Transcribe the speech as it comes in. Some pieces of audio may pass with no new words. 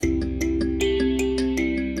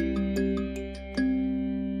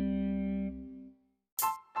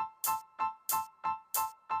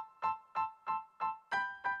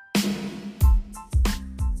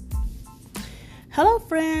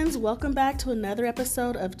friends. Welcome back to another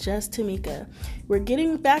episode of Just Tamika. We're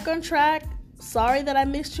getting back on track. Sorry that I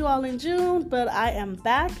missed you all in June, but I am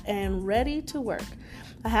back and ready to work.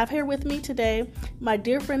 I have here with me today my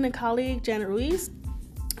dear friend and colleague, Janet Ruiz,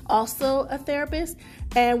 also a therapist,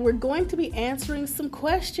 and we're going to be answering some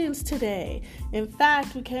questions today. In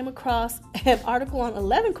fact, we came across an article on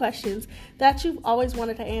 11 questions that you've always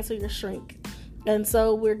wanted to answer your shrink. And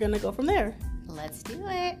so we're going to go from there. Let's do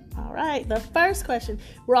it. All right, the first question.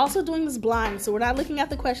 We're also doing this blind, so we're not looking at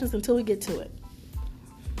the questions until we get to it.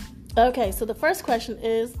 Okay, so the first question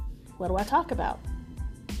is, what do I talk about?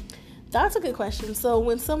 That's a good question. So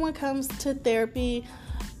when someone comes to therapy,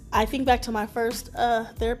 I think back to my first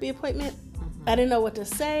therapy appointment. I didn't know what to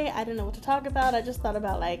say. I didn't know what to talk about. I just thought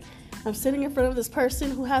about, like, I'm sitting in front of this person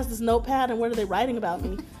who has this notepad, and what are they writing about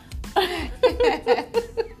me?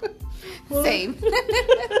 Same.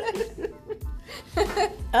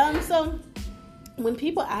 So when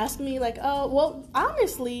people ask me, like, oh, well,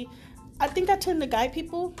 honestly, I think I tend to guide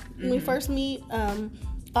people when we first meet. I'll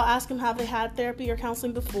ask them have they had therapy or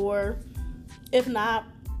counseling before. If not,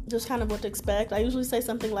 just kind of what to expect. I usually say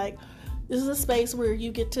something like, this is a space where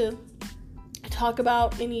you get to talk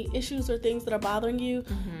about any issues or things that are bothering you,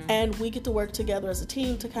 and we get to work together as a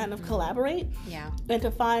team to kind of collaborate and to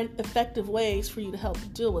find effective ways for you to help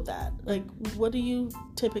deal with that. Like, what do you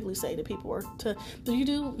typically say to people? Or do you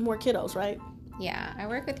do more kiddos, right? Yeah, I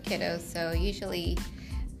work with kiddos, so usually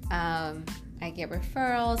I get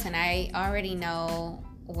referrals, and I already know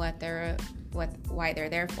why they're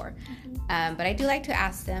there for. But I do like to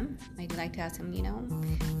ask them.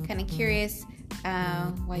 Kind of curious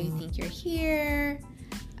why you think you're here.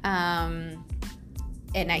 And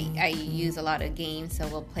I use a lot of games, so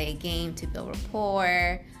we'll play a game to build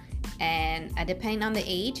rapport. And depending on the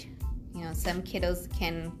age, some kiddos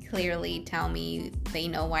can clearly tell me they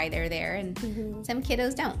know why they're there, and some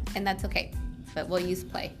kiddos don't, and that's okay. But we'll use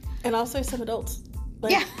play. And also some adults.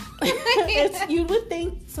 You would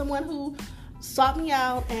think someone who sought me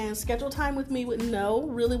out and scheduled time with me would know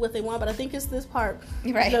really what they want, but I think it's this part.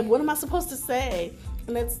 Right. Like, what am I supposed to say?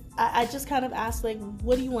 And I just kind of ask, like,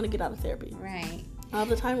 what do you want to get out of therapy? Right. All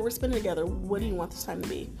the time we're spending together, what do you want this time to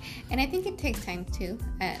be? And I think it takes time too.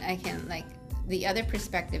 I can, like, the other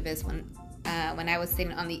perspective is when I was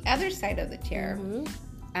sitting on the other side of the chair.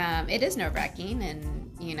 It is nerve-wracking,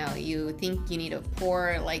 and you think you need to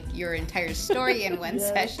pour like your entire story in one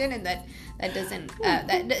session, and that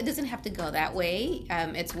doesn't have to go that way.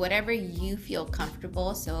 It's whatever you feel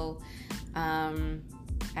comfortable. So I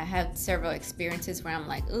have several experiences where I'm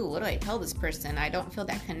like, ooh, what do I tell this person? I don't feel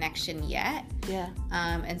that connection yet.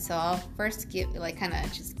 And so I'll first get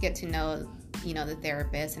to know the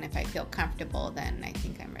therapist, and if I feel comfortable, then I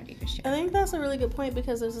think I'm ready to share. I think that's a really good point,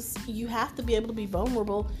 because you have to be able to be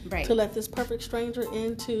vulnerable to let this perfect stranger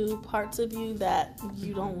into parts of you that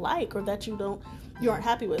you don't like or that you aren't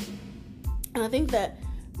happy with. And I think that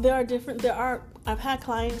I've had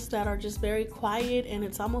clients that are just very quiet, and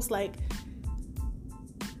it's almost like,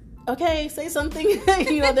 okay, say something.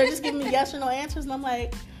 They're just giving me yes or no answers, and I'm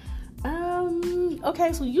like,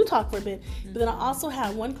 okay, so you talk for a bit. But then I also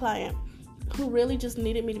had one client who really just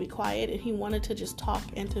needed me to be quiet, and he wanted to just talk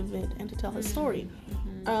and to vent and to tell his story.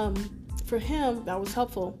 For him, that was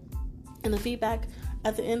helpful. And the feedback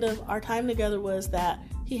at the end of our time together was that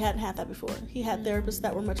he hadn't had that before. He had therapists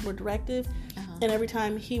that were much more directive, and every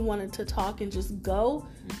time he wanted to talk and just go,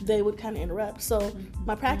 they would kind of interrupt. So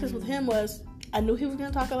my practice with him was, I knew he was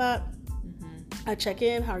going to talk a lot. I check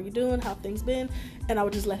in, how are you doing, how have things been, and I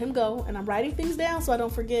would just let him go, and I'm writing things down so I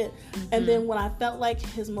don't forget. And then when I felt like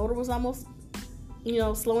his motor was almost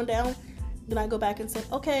slowing down, then I go back and say,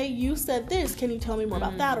 okay, you said this, can you tell me more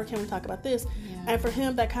about that, or can we talk about this? And for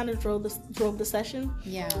him, that kind of drove the session.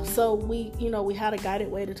 So we had a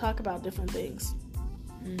guided way to talk about different things.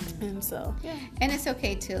 And so and it's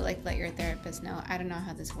okay to let your therapist know, I don't know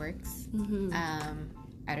how this works.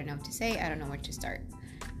 I don't know what to say, I don't know where to start,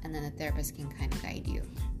 and then the therapist can kind of guide you.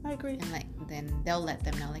 I agree. And then they'll let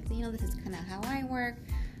them know, this is kind of how I work.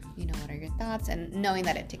 What are your thoughts? And knowing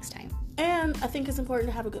that it takes time. And I think it's important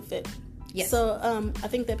to have a good fit. Yes. So I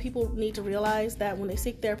think that people need to realize that when they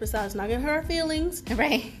seek therapists out, it's not going to hurt our feelings.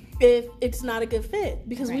 Right. If it's not a good fit,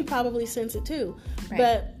 because we probably sense it too. Right.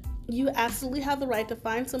 But you absolutely have the right to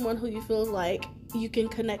find someone who you feel like you can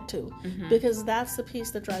connect to, because that's the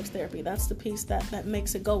piece that drives therapy. That's the piece that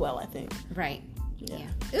makes it go well, I think. Right. Yeah.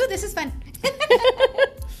 Ooh, this is fun.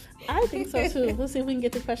 I think so too. Let's see if we can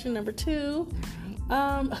get to question number 2.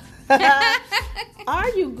 Are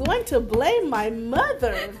you going to blame my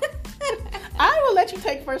mother? I will let you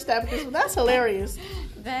take first stab at this one. That's hilarious.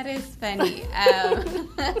 That is funny.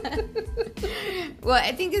 Well,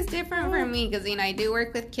 I think it's different for me because, you know, I do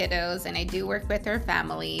work with kiddos and I do work with their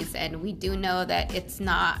families, and we do know that it's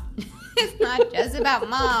not just about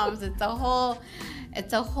moms. It's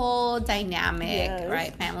a whole dynamic, yes.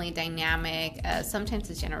 Right? Family dynamic. Sometimes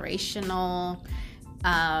it's generational.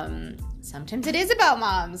 Sometimes it is about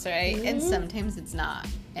moms, right? Mm-hmm. And sometimes it's not.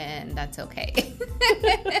 And that's okay.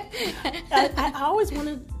 I always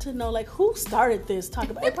wanted to know, like, who started this talk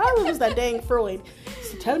about it. Probably was that dang Freud.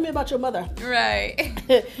 So tell me about your mother. Right.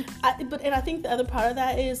 And I think the other part of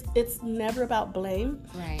that is it's never about blame.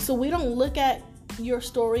 Right. So we don't look at your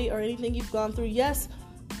story or anything you've gone through. Yes,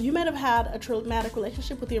 you might have had a traumatic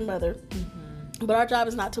relationship with your mother. Mm-hmm. But our job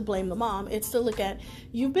is not to blame the mom. It's to look at,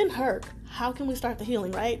 you've been hurt. How can we start the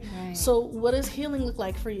healing, right? So what does healing look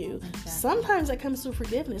like for you? Exactly. Sometimes that comes through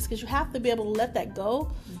forgiveness because you have to be able to let that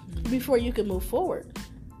go before you can move forward.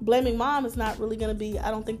 Blaming mom is not really going to be, I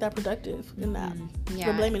don't think, that productive in that. Yeah.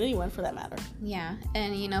 Or blaming anyone for that matter. Yeah.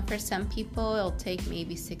 And, you know, for some people, it'll take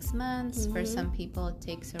maybe 6 months. For some people, it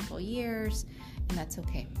takes several years. And that's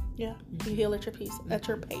okay. Yeah. You heal at your pace. At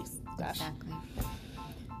your pace. Gosh. Exactly.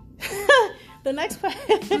 The next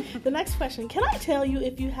question. Can I tell you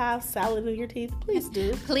if you have salad in your teeth? Please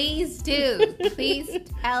do. Please do. Please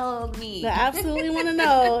tell me. I absolutely want to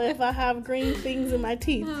know if I have green things in my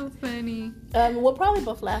teeth. Oh, funny. We'll probably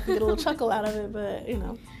both laugh and get a little chuckle out of it, but, you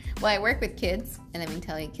know. Well, I work with kids, and let me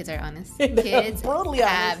tell you, kids are honest. Kids totally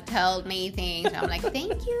have told me things. I'm like,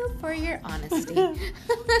 thank you for your honesty.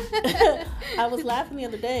 I was laughing the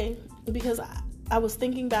other day because I was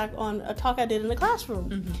thinking back on a talk I did in the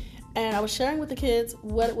classroom. Mm-hmm. And I was sharing with the kids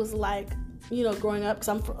what it was like, you know, growing up. Because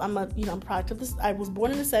I'm a product of this. I was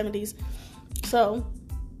born in the 70s. So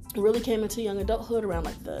really came into young adulthood around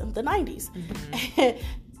like the 90s. Mm-hmm.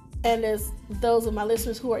 And as those of my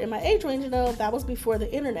listeners who are in my age range know, that was before the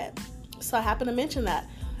internet. So I happened to mention that.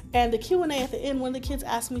 And the Q&A at the end, one of the kids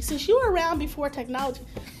asked me, since you were around before technology,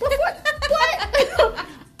 what?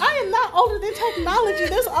 I am not older than technology.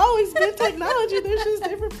 There's always been technology. There's just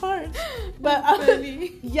different parts. But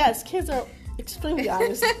yes, kids are extremely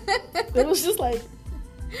honest. It was just like,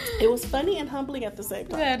 it was funny and humbling at the same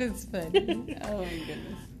time. That is funny. Oh my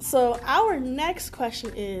goodness. So our next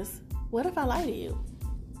question is, what if I lie to you?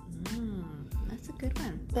 That's a good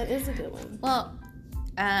one. That is a good one. Well,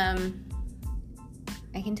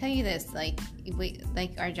 I can tell you this,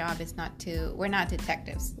 our job is we're not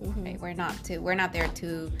detectives, right? We're not there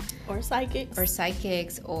to, or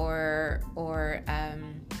psychics, or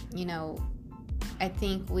you know, I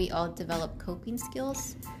think we all develop coping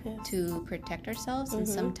skills to protect ourselves, and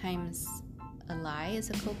sometimes a lie is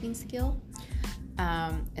a coping skill,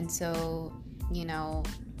 and so, you know,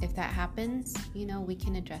 if that happens, you know, we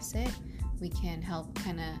can address it, we can help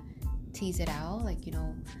kind of tease it out, like, you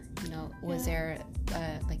know, was there,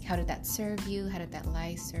 how did that serve you? How did that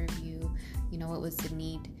lie serve you? You know, what was the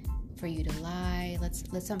need for you to lie?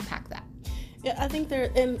 Let's unpack that. Yeah, I think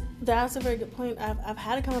and that's a very good point. I've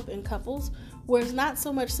had it come up in couples where it's not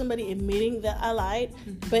so much somebody admitting that I lied,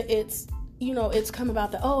 but it's, you know, it's come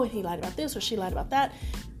about that, oh, he lied about this or she lied about that.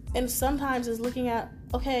 And sometimes it's looking at,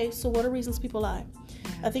 okay, so what are reasons people lie?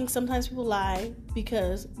 Yeah. I think sometimes people lie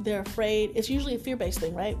because they're afraid. It's usually a fear-based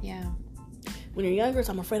thing, right? Yeah. When you're younger, it's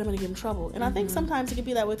I'm afraid I'm going to get in trouble. And I think sometimes it can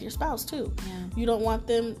be that with your spouse too. Yeah. You don't want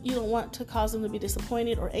to cause them to be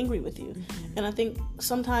disappointed or angry with you. And I think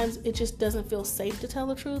sometimes it just doesn't feel safe to tell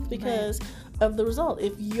the truth because of the result.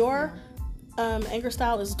 If your anger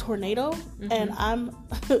style is a tornado and I'm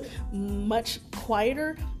much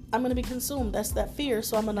quieter, I'm going to be consumed. That's that fear.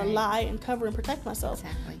 So I'm going to lie and cover and protect myself.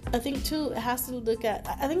 Exactly. I think too, it has to look at,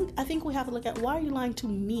 I think we have to look at, why are you lying to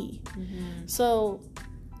me? So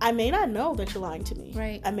I may not know that you're lying to me.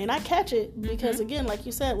 Right. I may not catch it because, again, like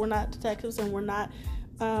you said, we're not detectives and we're not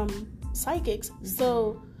psychics.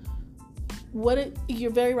 So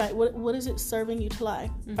you're very right. What is it serving you to lie?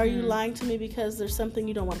 Are you lying to me because there's something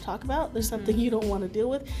you don't want to talk about? There's something you don't want to deal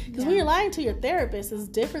with? Because when you're lying to your therapist, it's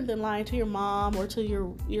different than lying to your mom or to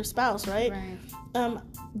your spouse, right?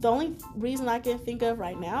 The only reason I can think of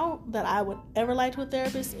right now that I would ever lie to a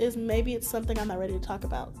therapist is maybe it's something I'm not ready to talk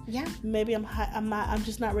about. Yeah. Maybe I'm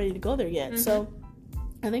just not ready to go there yet. So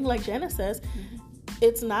I think, like Jenna says,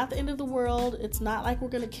 it's not the end of the world. It's not like we're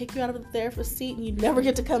going to kick you out of the therapist seat and you never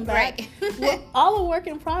get to come back. Right. We're all a work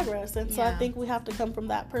in progress. And so I think we have to come from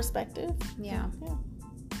that perspective. Yeah.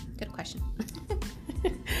 Good question.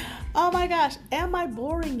 Oh my gosh. Am I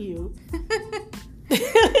boring you?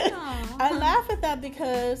 I laugh at that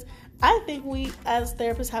because I think we as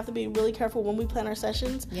therapists have to be really careful when we plan our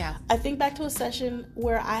sessions. Yeah. I think back to a session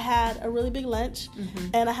where I had a really big lunch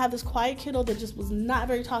and I had this quiet kiddo that just was not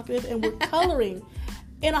very talkative, and we're coloring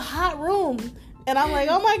in a hot room. And I'm like,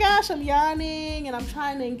 oh my gosh, I'm yawning and I'm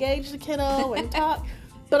trying to engage the kiddo and talk.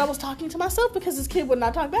 But I was talking to myself because this kid would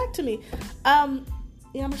not talk back to me.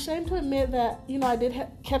 I'm ashamed to admit that, I did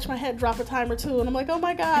catch my head drop a time or two. And I'm like, oh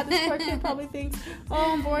my God, this poor kid probably thinks,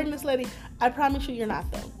 oh, I'm boring this lady. I promise you, you're not,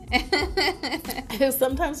 though.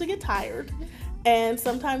 Sometimes we get tired. And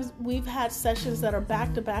sometimes we've had sessions that are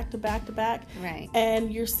back to back to back to back. Right.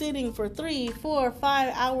 And you're sitting for 3, 4,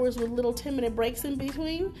 5 hours with little 10-minute breaks in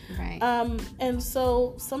between. Right. And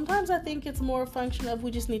so sometimes I think it's more a function of we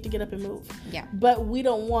just need to get up and move. Yeah. But we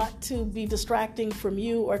don't want to be distracting from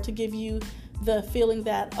you or to give you the feeling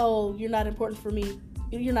that, oh, you're not important for me.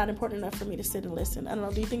 You're not important enough for me to sit and listen. I don't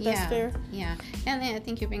know. Do you think that's fair? Yeah. And I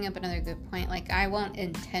think you bring up another good point. Like, I won't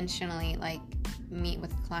intentionally, meet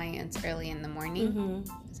with clients early in the morning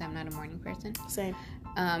because I'm not a morning person. Same.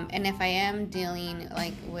 And if I am dealing,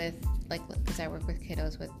 with, because I work with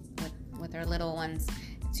kiddos with our little ones,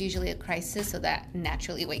 it's usually a crisis, so that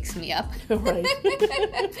naturally wakes me up. Right.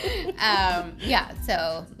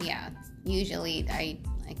 Usually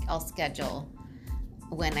I'll schedule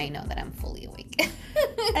when I know that I'm fully awake.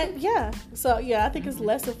 I think it's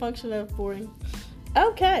less a function of boring.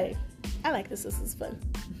 Okay, I like this. This is fun.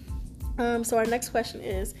 So our next question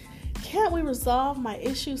is, can't we resolve my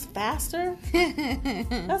issues faster?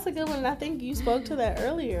 That's a good one, and I think you spoke to that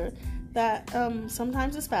earlier, that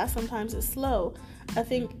sometimes it's fast, sometimes it's slow. I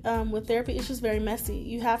think with therapy, it's just very messy.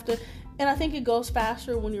 You have to, and I think it goes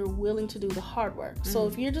faster when you're willing to do the hard work. So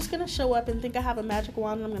if you're just going to show up and think I have a magic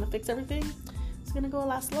wand and I'm going to fix everything, it's going to go a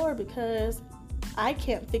lot slower because I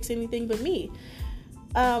can't fix anything but me.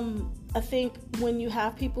 I think when you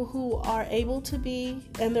have people who are able to be,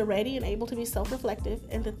 and they're ready and able to be self-reflective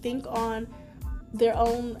and to think on their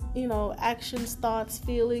own, actions, thoughts,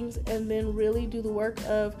 feelings, and then really do the work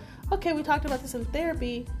of, okay, we talked about this in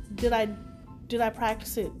therapy. Did I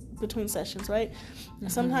practice it between sessions, right?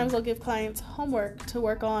 Sometimes I'll give clients homework to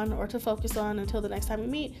work on or to focus on until the next time we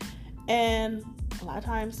meet. And a lot of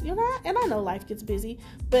times, and I know life gets busy,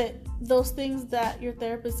 but those things that your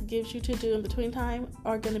therapist gives you to do in between time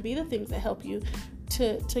are going to be the things that help you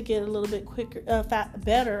to get a little bit quicker,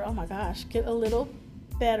 better. Oh my gosh, get a little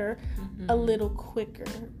better, a little quicker.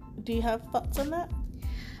 Do you have thoughts on that?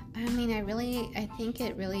 I mean, I think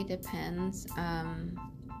it really depends.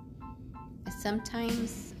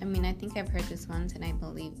 Sometimes, I think I've heard this once, and I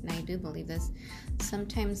do believe this.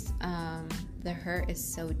 Sometimes the hurt is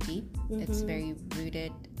so deep, it's very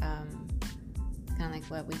rooted, kind of like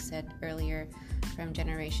what we said earlier, from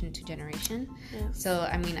generation to generation. Yes. So,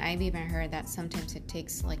 I've even heard that sometimes it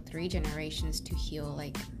takes 3 generations to heal,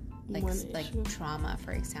 like trauma,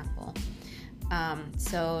 for example.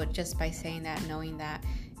 So just by saying that, knowing that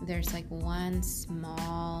there's one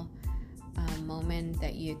small moment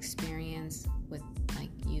that you experience with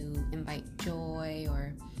you invite joy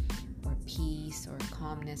or peace or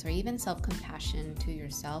calmness or even self-compassion to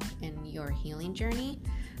yourself in your healing journey,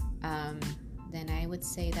 then I would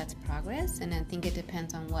say that's progress. And I think it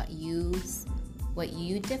depends on what you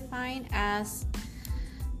define as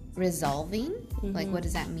resolving. What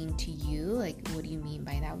does that mean to you? What do you mean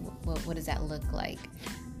by that? What does that look like?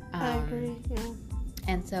 I agree. Yeah.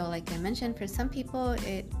 And so, like I mentioned, for some people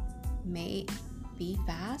it may be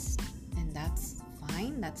fast, and that's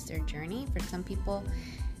fine. That's their journey. For some people,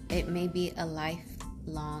 it may be a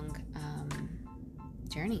lifelong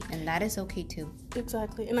journey, and that is okay too.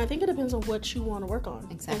 Exactly. And I think it depends on what you want to work on.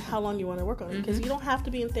 Exactly. And how long you want to work on it, because you don't have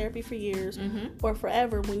to be in therapy for years or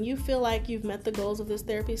forever when you feel like you've met the goals of this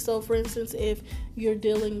therapy. So for instance, if you're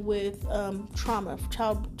dealing with trauma,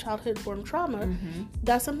 childhood born trauma,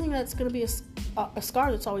 that's something that's going to be a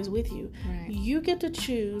scar that's always with you. Right. You get to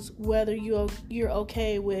choose whether you're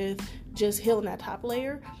okay with just healing that top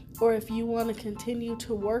layer, or if you want to continue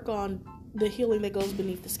to work on the healing that goes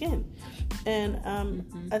beneath the skin. And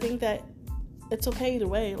I think that it's okay either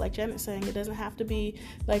way. Like Janet's saying, it doesn't have to be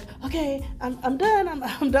okay, I'm done.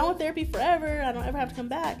 I'm done with therapy forever. I don't ever have to come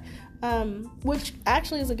back. Which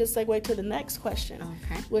actually is a good segue to the next question,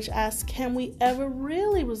 which asks, can we ever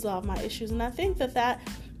really resolve my issues? And I think that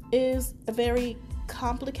is a very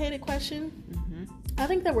complicated question. I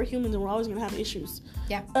think that we're humans and we're always going to have issues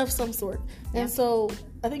of some sort. And so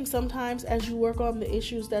I think sometimes as you work on the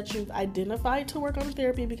issues that you've identified to work on in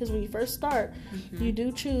therapy, because when you first start, you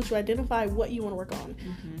do choose to identify what you want to work on.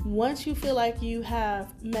 Once you feel like you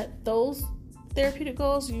have met those therapeutic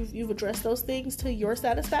goals, you've addressed those things to your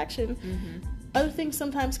satisfaction, other things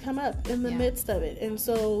sometimes come up in the midst of it. And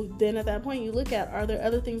so then at that point you look at, are there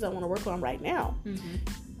other things I want to work on right now?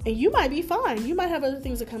 And you might be fine. You might have other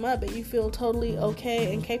things that come up that you feel totally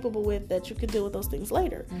okay and capable with, that you could deal with those things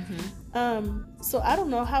later. So I don't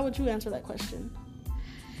know. How would you answer that question?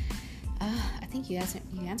 I think you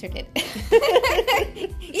answered it.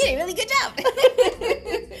 You did a really good job.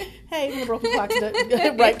 Hey, even a broken clock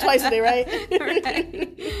right twice a day, right?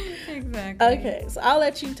 Right. Exactly. Okay, so I'll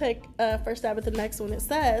let you take first stab at the next one. It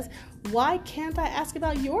says, why can't I ask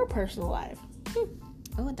about your personal life?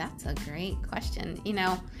 Oh, that's a great question.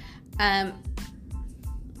 I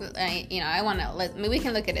want to we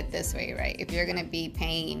can look at it this way, right? If you're going to be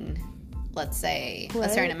paying, let's say, a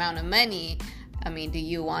certain amount of money, do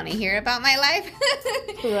you want to hear about my life?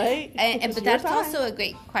 Right. But that's also a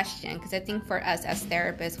great question, because I think for us as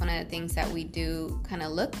therapists, one of the things that we do kind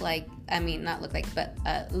of look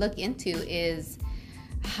into is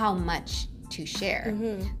how much to share.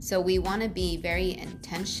 So we want to be very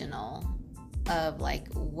intentional of like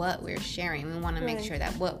what we're sharing. We want to make sure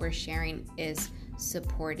that what we're sharing is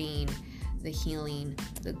supporting the healing,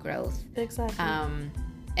 the growth. Exactly.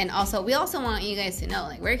 And also, we also want you guys to know,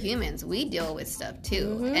 like, we're humans. We deal with stuff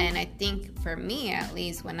too. And I think for me, at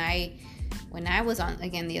least, when I was on,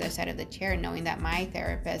 again, the other side of the chair, knowing that my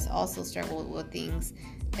therapist also struggled with things,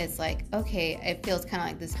 it's like, okay, it feels kind of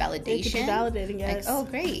like this validation. It can be validating, yes. Like, oh,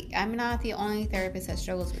 great, I'm not the only therapist that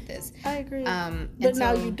struggles with this. I agree. But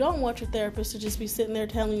now you don't want your therapist to just be sitting there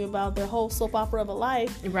telling you about their whole soap opera of a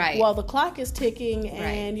life, right? While the clock is ticking,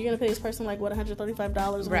 and you're gonna pay this person like what, $135,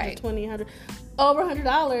 $120, over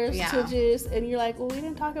 $100 to just, and you're like, well, we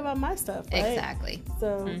didn't talk about my stuff, right? Exactly.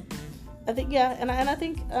 So. I think, and I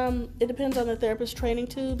think it depends on the therapist training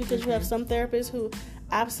too, because you have some therapists who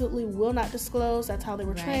absolutely will not disclose. That's how they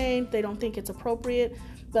were trained. They don't think it's appropriate.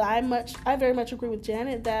 But I very much agree with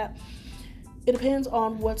Janet that it depends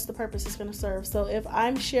on what's the purpose it's going to serve. So if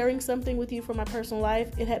I'm sharing something with you from my personal life,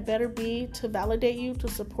 it had better be to validate you, to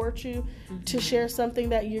support you, to share something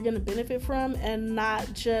that you're going to benefit from, and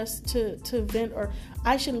not just to vent, or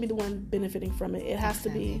I shouldn't be the one benefiting from it. It has to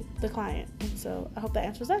be the client. So I hope that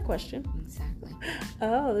answers that question. Exactly.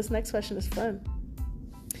 Oh, this next question is fun.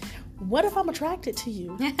 What if I'm attracted to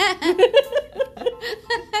you?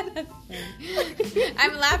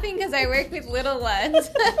 I'm laughing because I work with little ones,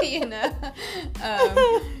 They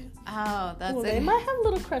might have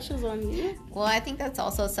little crushes on you. Well, I think that's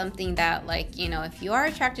also something that, like, if you are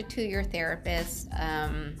attracted to your therapist,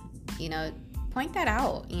 point that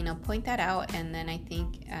out. Point that out, and then I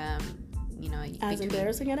think,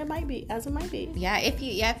 embarrassing as it might be. Yeah, if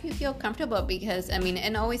you feel comfortable, because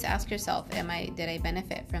and always ask yourself, did I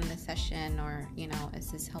benefit from this session, or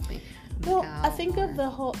is this helping me out, I think of the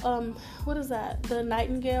whole what is that? The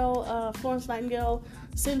Nightingale, Florence Nightingale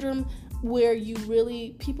syndrome, where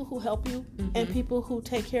people who help you and people who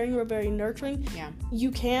take care of you are very nurturing. Yeah.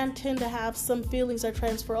 You can tend to have some feelings that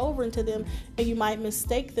transfer over into them, and you might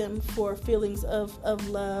mistake them for feelings of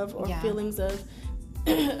love, or feelings of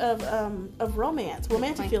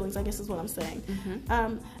romantic feelings, I guess is what I'm saying.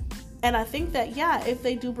 And I think that, if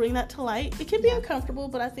they do bring that to light, it can be uncomfortable,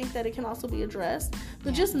 but I think that it can also be addressed.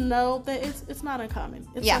 But just know that it's not uncommon.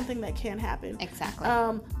 It's something that can happen. Exactly.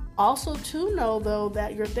 Also, to know, though,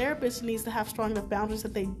 that your therapist needs to have strong enough boundaries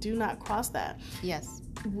that they do not cross that. Yes.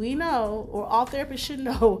 We know, or all therapists should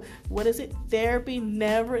know, what is it? Therapy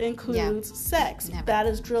never includes sex. Never. That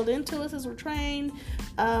is drilled into us as we're trained.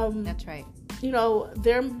 That's right.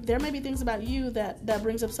 There may be things about you that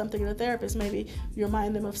brings up something in a therapist. Maybe you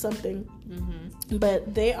remind them of something,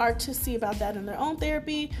 but they are to see about that in their own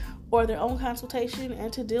therapy or their own consultation,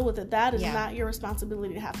 and to deal with it. That is not your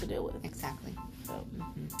responsibility to have to deal with. Exactly. So,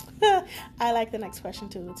 I like the next question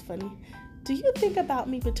too. It's funny. Do you think about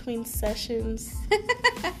me between sessions?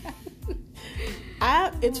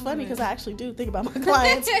 It's funny because I actually do think about my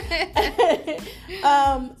clients.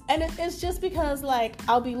 And it's just because, like,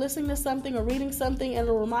 Will be listening to something or reading something, and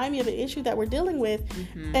it'll remind me of an issue that we're dealing with.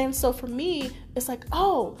 And so for me, it's like,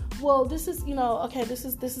 oh, well, this is, okay,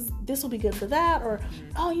 this will be good for that. Or,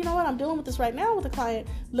 oh, you know what? I'm dealing with this right now with a client.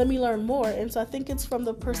 Let me learn more. And so I think it's from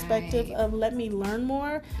the perspective of let me learn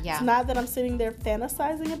more. Yeah. It's not that I'm sitting there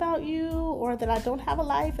fantasizing about you, or that I don't have a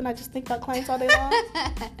life and I just think about clients all day long.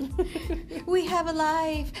 We have a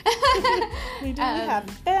life. We do. We have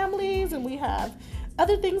families, and we have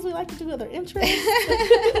other things we like to do, other interests.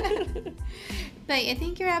 But I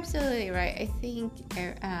think you're absolutely right. I think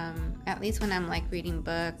at least when I'm like reading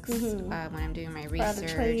books, when I'm doing my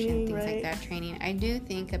research and things like that, training, I do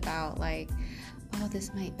think about like, oh,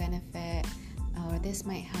 this might benefit, or this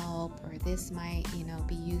might help, or this might,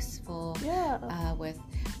 be useful with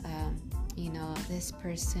this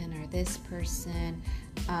person or this person.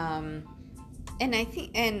 And I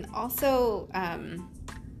think, and also,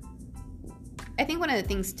 I think one of the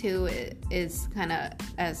things too is kind of,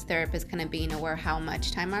 as therapists, kind of being aware how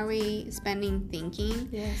much time are we spending thinking.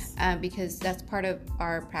 Yes. Because that's part of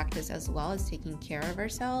our practice as well, as taking care of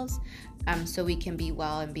ourselves, so we can be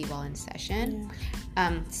well and be well in session.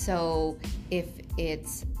 Yeah. So if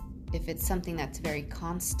it's something that's very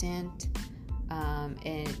constant,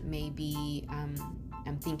 and maybe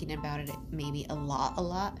I'm thinking about it maybe a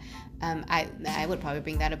lot. I would probably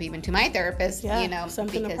bring that up even to my therapist. Yeah,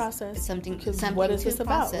 something to process. Something what is this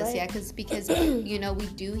process, about, right? Yeah, because we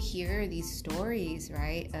do hear these stories,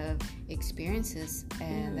 right, of experiences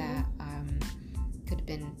and that could have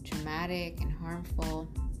been traumatic and harmful.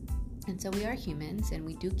 And so we are humans, and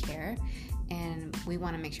we do care, and we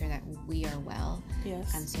want to make sure that we are well.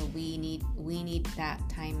 Yes. And so we need that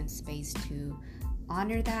time and space to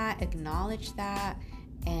honor that, acknowledge that,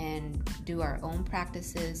 and do our own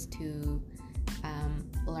practices to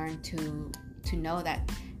learn to know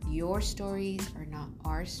that your stories are not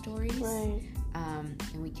our stories. Right.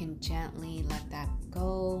 And we can gently let that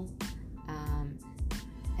go,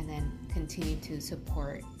 and then continue to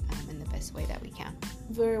support in the best way that we can.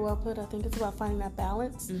 Very well put. I think it's about finding that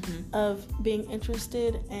balance of being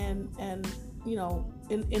interested and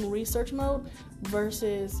in research mode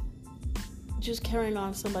versus just carrying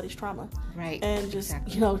on somebody's trauma. Right. And just,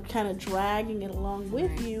 kind of dragging it along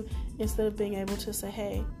with you, instead of being able to say,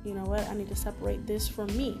 hey, you know what, I need to separate this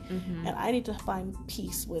from me, and I need to find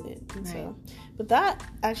peace with it. And so, but that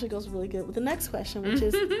actually goes really good with the next question, which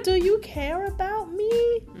is, do you care about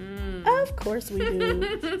me? Of course we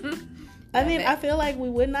do. I feel like we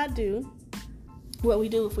would not do what we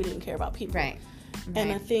do if we didn't care about people. Right.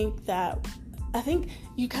 And I think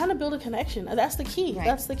you kind of build a connection. That's the key. Right.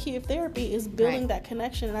 That's the key of therapy, is building that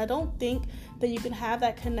connection. And I don't think that you can have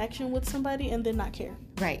that connection with somebody and then not care.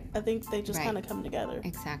 Right. I think they just kind of come together.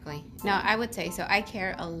 Exactly. No, I would say so. I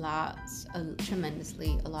care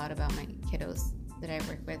tremendously a lot about my kiddos that I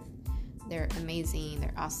work with. They're amazing.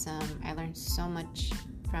 They're awesome. I learned so much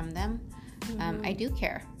from them. I do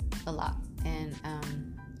care a lot, and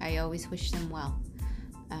I always wish them well.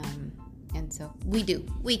 And so we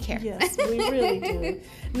care. Yes, we really do.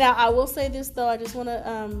 Now, I will say this, though. I just want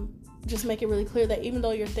to just make it really clear that even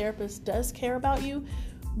though your therapist does care about you,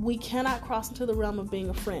 we cannot cross into the realm of being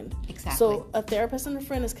a friend. Exactly. So a therapist and a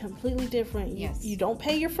friend is completely different. Yes. You don't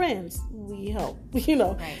pay your friends. We help.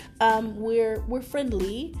 Right. We're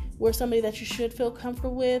friendly. We're somebody that you should feel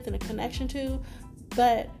comfortable with and a connection to,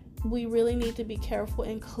 but we really need to be careful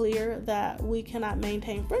and clear that we cannot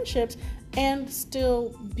maintain friendships and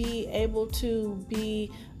still be able to be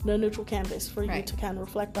the neutral canvas for you to kind of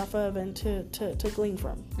reflect off of and to glean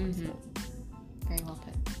from. So. Very well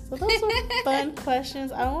put. So those are fun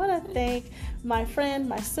questions. I want to thank my friend,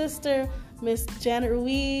 my sister, Miss Janet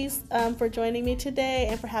Ruiz, for joining me today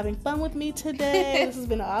and for having fun with me today. This has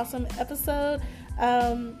been an awesome episode.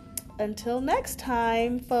 Until next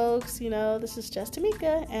time, folks, this is just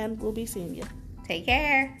Tamika, and we'll be seeing you. Take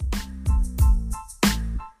care.